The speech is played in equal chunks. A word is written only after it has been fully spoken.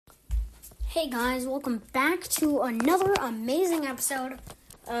Hey guys, welcome back to another amazing episode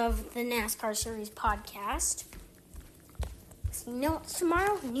of the Nascar Series podcast. So you know what's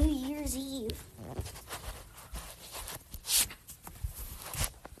tomorrow? New Year's Eve.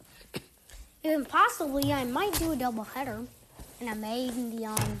 Even possibly, I might do a doubleheader, and I may even be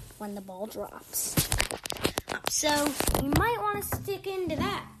on when the ball drops. So you might want to stick into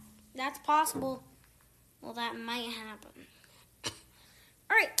that. That's possible. Well, that might happen.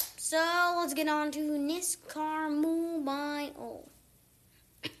 Alright, so let's get on to Nascar Mobile.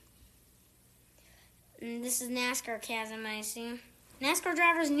 And this is NASCAR Chasm, I assume. NASCAR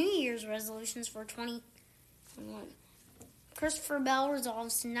drivers' New Year's resolutions for 2021. Christopher Bell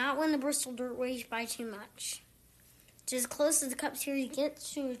resolves to not win the Bristol Dirt Race by too much. It's as close as the Cup Series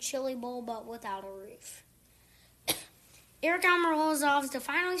gets to a chili bowl, but without a roof. Eric Almirola resolves to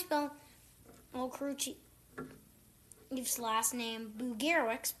finally spell crew chief's last name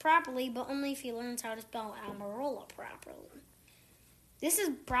Bugarewicz properly, but only if he learns how to spell Almirola properly. This is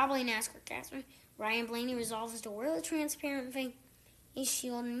probably NASCAR Casper. Ryan Blaney resolves to wear the transparent face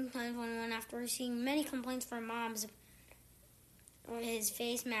shield in 2021 after receiving many complaints from moms of his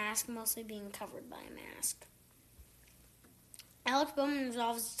face mask mostly being covered by a mask. Alex Bowman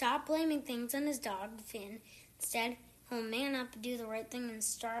resolves to stop blaming things on his dog, Finn. Instead, he'll man up, do the right thing, and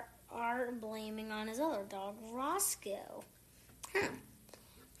start blaming on his other dog, Roscoe.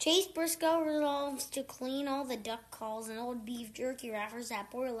 Chase Briscoe resolves to clean all the duck calls and old beef jerky wrappers that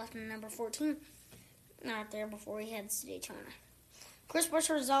boy left in number 14 out there before he heads to Daytona. Chris Busch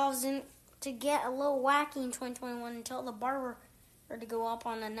resolves to get a little wacky in 2021 and tell the barber to go up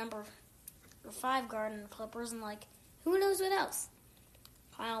on the number 5 guard in the Clippers and who knows what else.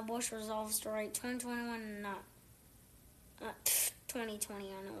 Kyle Busch resolves to write 2021 and not 2020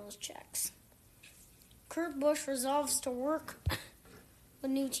 on all those checks. Kurt Busch resolves to work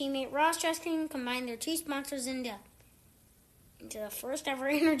with new teammate Ross Chastain, combine their two sponsors into the first ever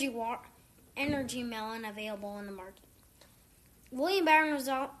energy melon available in the market. William Byron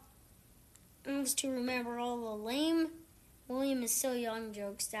resolves to remember all the lame William is so young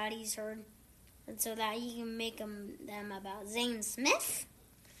jokes that he's heard, and so that he can make them about Zane Smith.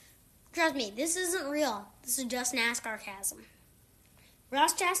 Trust me, this isn't real. This is just NASCAR Chasm.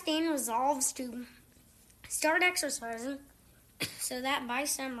 Ross Chastain resolves to start exercising so that by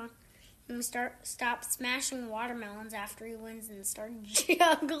summer he can stop smashing watermelons after he wins and start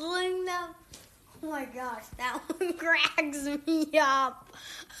juggling them. Oh my gosh, that one cracks me up.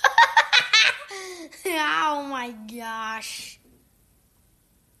 Oh my gosh.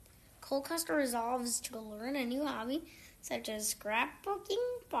 Cole Custer resolves to learn a new hobby, such as scrapbooking,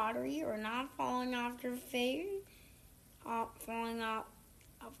 pottery, or not falling off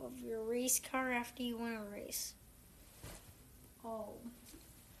of your race car after you win a race. Oh.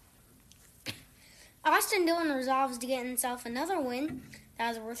 Austin Dillon resolves to get himself another win that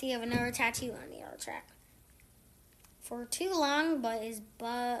was worthy of another tattoo on the yellow track. For too long, but his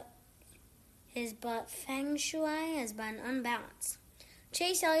butt feng shui has been unbalanced.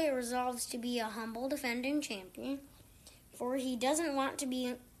 Chase Elliott resolves to be a humble defending champion, for he doesn't want to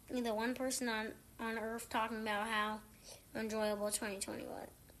be the one person on earth talking about how enjoyable 2020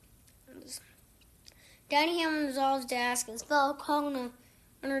 was. Danny Hamlin resolves to ask his fellow Kona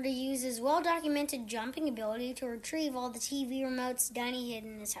owner to use his well-documented jumping ability to retrieve all the TV remotes Danny hid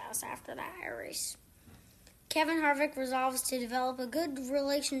in his house after that race. Kevin Harvick resolves to develop a good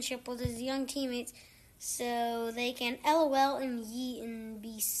relationship with his young teammates so they can LOL and yeet and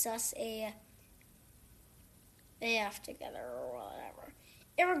be sus AF together or whatever.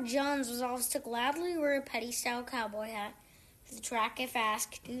 Eric Jones resolves to gladly wear a petty-style cowboy hat to the track if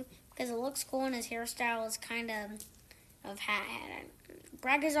asked to because it looks cool and his hairstyle is kind of hat.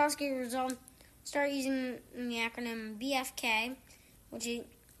 Brad Keselowski resolved to start using the acronym BFK, which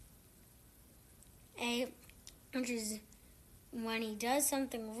is when he does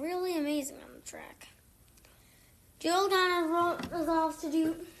something really amazing on the track. Joe Donner resolves to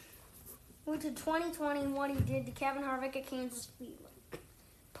do to 2020 what he did to Kevin Harvick at Kansas Speedway.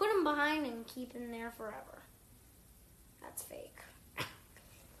 Put him behind and keep him there forever. That's fake.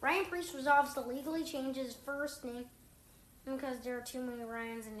 Ryan Preece resolves to legally change his first name because there are too many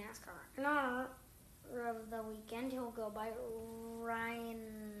Ryans in NASCAR. In honor of the weekend, he'll go by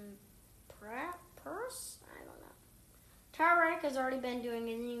Ryan Purse? I don't know. Tyler Reddick has already been doing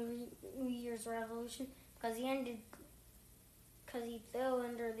his New Year's resolution because he ended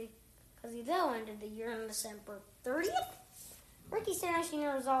the year on December 30th. Ricky Stenhouse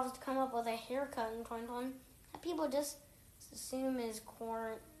resolves to come up with a haircut in 2020 that people just assume is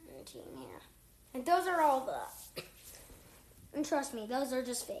quarantine hair. And those are all the And trust me, those are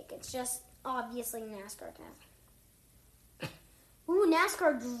just fake. It's just obviously NASCAR test. Ooh,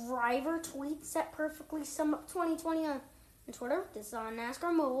 NASCAR driver tweets that perfectly sum up 2020 on Twitter. This is on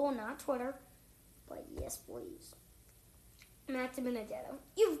NASCAR Mobile, not Twitter. But yes, please. Matt Benedetto.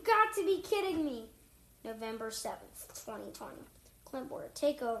 You've got to be kidding me. November 7th, 2020. Clint Boyer,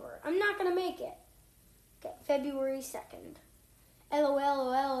 take over. I'm not going to make it. Okay, February 2nd.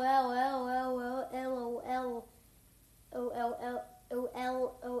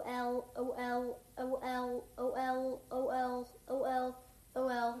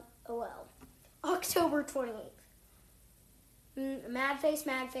 October 28th. Mad face.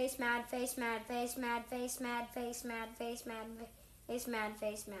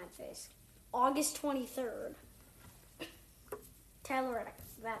 August 23rd. Tyler Reddick,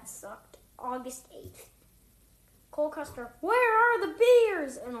 that sucked. August 8th. Cole Custer, where are the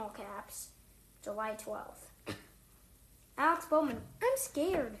beers? In all caps. July 12th. Alex Bowman, I'm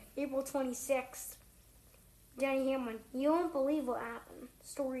scared. April 26th. Denny Hamlin, you won't believe what happened.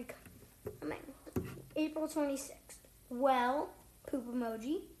 Story coming. April 26th. Well, poop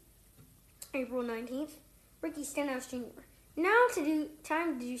emoji. April 19th. Ricky Stenhouse Jr. Now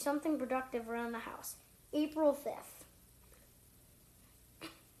time to do something productive around the house. April 5th.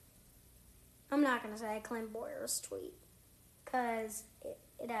 I'm not going to say Clint Boyer's tweet because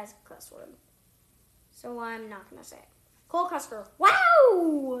it has a cuss word. So I'm not going to say it. Cole Custer,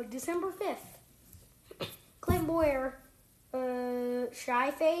 wow! December 5th. Clint Boyer,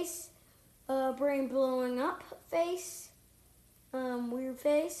 shy face, brain blowing up face, weird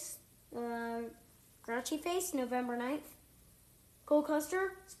face, grouchy face, November 9th. Cole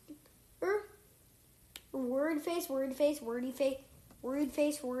Custer, worried face, wordy face, worried face,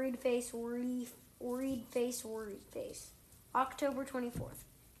 worried face. October 24th.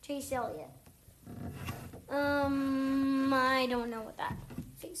 Chase Elliott. I don't know what that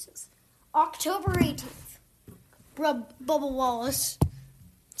face is. October 18th. Bubba Wallace.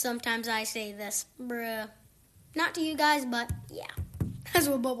 Sometimes I say this, bruh. Not to you guys, but yeah. That's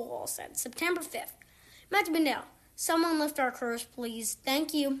what Bubba Wallace said. September 5th. Matt Bindell. Someone lift our curse, please.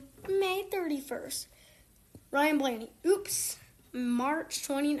 Thank you. May 31st. Ryan Blaney. Oops. March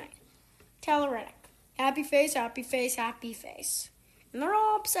 29th. Tyler Reddick. Happy face. And they're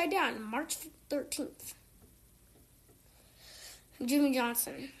all upside down. March 13th. Jimmy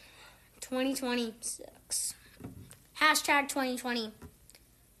Johnson. 2026. Hashtag 2020.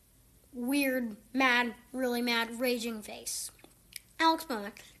 Weird, mad, really mad, raging face. Alex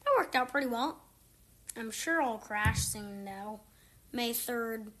Bowman. That worked out pretty well. I'm sure I'll crash soon, though. May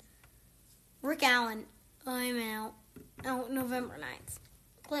 3rd. Rick Allen. I'm out. November 9th.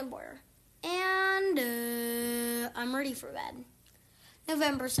 Clint Boyer. And I'm ready for bed.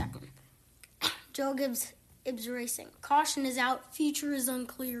 November 2nd. Joe Gibbs Racing. Caution is out. Future is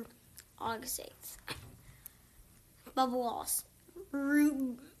unclear. August 8th. Bubba Wallace.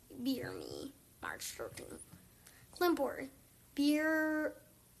 Root beer me. March 13th. Clint Boyer. Beer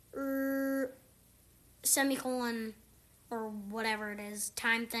semicolon or whatever it is.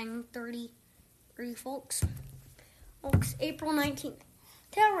 Time thing 30 folks. April 19th.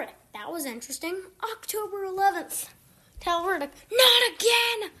 Taylor Reddick. That was interesting. October 11th. Taylor Reddick. Not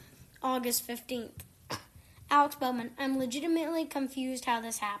again! August 15th. Alex Bowman. I'm legitimately confused how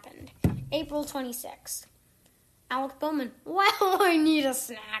this happened. April 26th. Alex Bowman. Wow, I need a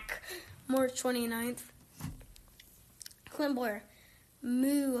snack. March 29th. Clint Boyer.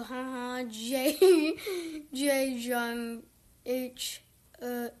 Moo, haha, J, Jung, H,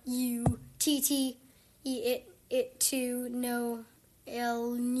 U, T, T, E, it, to, no,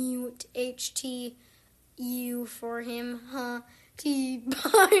 L, newt, H, T, U, for him, huh, T,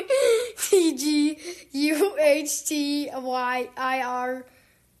 by, T, G, U, H, T, Y, I,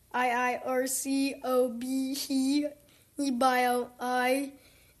 R, C, O, B, he, bio, I,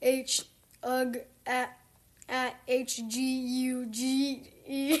 H, ug, at H, G, U, G,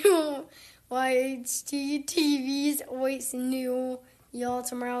 E, Y, H, T, TVs, always new, y'all,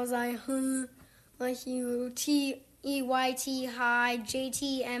 tomorrow's I, like you, T, E, Y, T, high, J,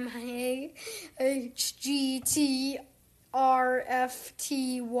 T, M, hey, H, G, T, R, F,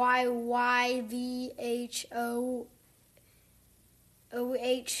 T, Y, Y, V, H, O, O,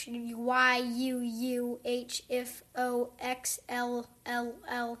 H, Y, U, H, F, O, X, L, L,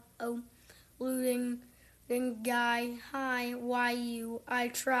 O, looting, guy, hi, Y, U, I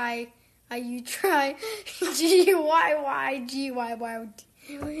try, you try, G, Y, G, Y.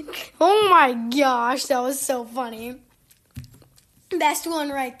 Oh my gosh, that was so funny. Best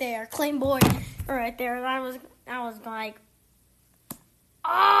one right there. Clint Boyd right there. That was like,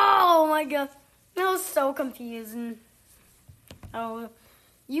 oh my god. That was so confusing. Oh,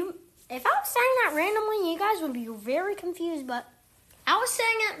 if I was saying that randomly, you guys would be very confused, but I was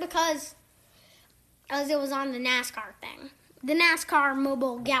saying it because as it was on the NASCAR thing. The NASCAR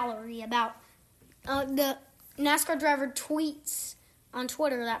mobile gallery about the NASCAR driver tweets on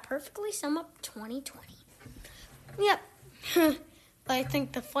Twitter that perfectly sum up 2020. Yep. But I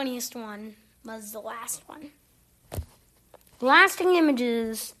think the funniest one was the last one. Lasting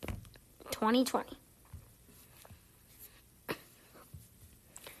images 2020.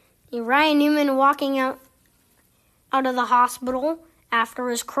 Ryan Newman walking out of the hospital after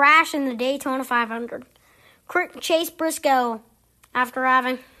his crash in the Daytona 500. Chase Briscoe after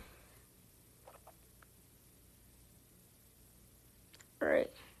having... Right.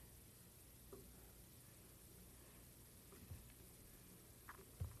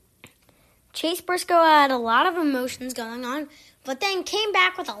 Chase Briscoe had a lot of emotions going on, but then came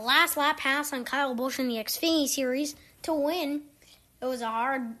back with a last lap pass on Kyle Busch in the Xfinity Series to win. It was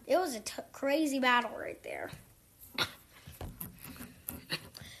a crazy battle right there.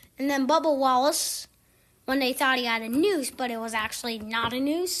 And then Bubba Wallace, when they thought he had a noose, but it was actually not a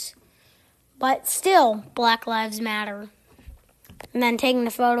noose. But still, Black Lives Matter. And then taking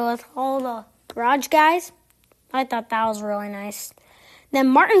the photo with all the garage guys. I thought that was really nice. Then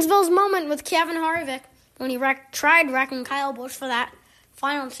Martinsville's moment with Kevin Harvick when he tried wrecking Kyle Busch for that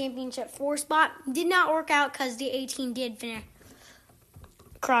final championship 4 spot. Did not work out because the 18 did finish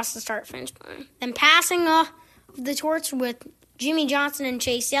across the start-finish line. Then passing off the torch with Jimmy Johnson and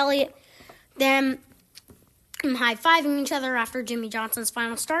Chase Elliott. Then high-fiving each other after Jimmy Johnson's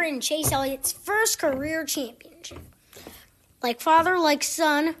final start and Chase Elliott's first career championship. Like father, like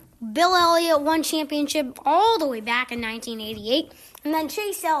son, Bill Elliott won championship all the way back in 1988. And then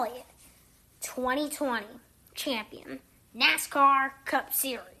Chase Elliott, 2020 champion, NASCAR Cup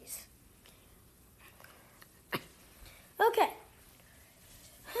Series. Okay.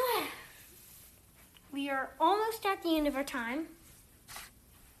 We are almost at the end of our time.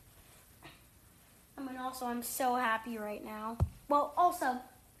 I'm so happy right now. Well, also,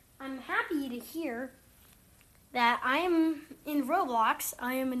 I'm happy to hear that I am in Roblox.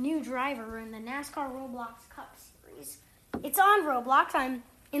 I am a new driver in the NASCAR Roblox Cup Series. It's on Roblox. I'm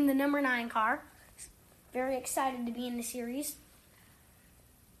in the number 9 car. Very excited to be in the series.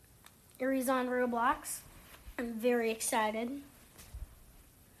 Series on Roblox. I'm very excited.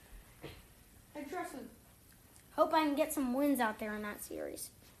 And trust me, hope I can get some wins out there in that series.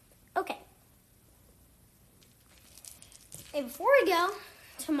 Okay. And before we go,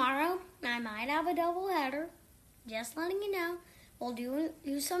 tomorrow I might have a double header. Just letting you know. We'll do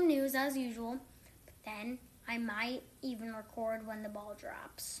some news as usual. But then I might even record when the ball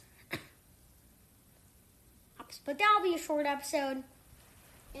drops. But that'll be a short episode.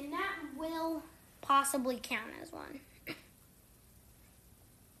 And that will possibly count as one.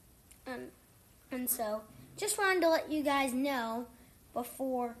 And so, just wanted to let you guys know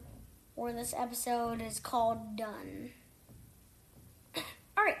before this episode is called done.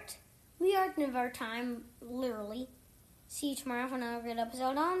 Alright, we are at the end of our time, literally. See you tomorrow for another good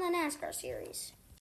episode on the NASCAR series.